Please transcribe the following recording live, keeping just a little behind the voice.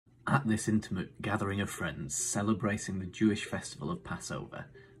At this intimate gathering of friends celebrating the Jewish festival of Passover,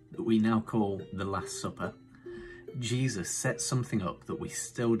 that we now call the Last Supper, Jesus set something up that we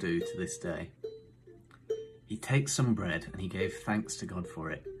still do to this day. He takes some bread and he gave thanks to God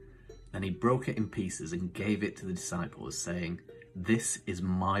for it. Then he broke it in pieces and gave it to the disciples, saying, "This is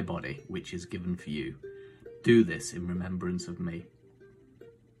my body, which is given for you. Do this in remembrance of me."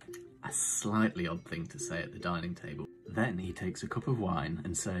 A slightly odd thing to say at the dining table. Then he takes a cup of wine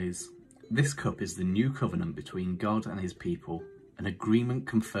and says, "This cup is the new covenant between God and his people, an agreement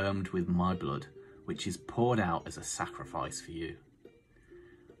confirmed with my blood, which is poured out as a sacrifice for you."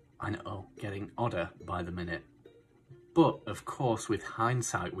 I know, getting odder by the minute. But, of course, with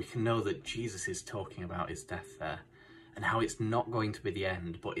hindsight, we can know that Jesus is talking about his death there, and how it's not going to be the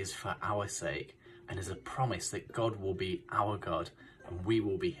end, but is for our sake, and is a promise that God will be our God, and we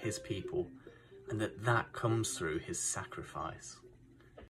will be his people, and that comes through his sacrifice.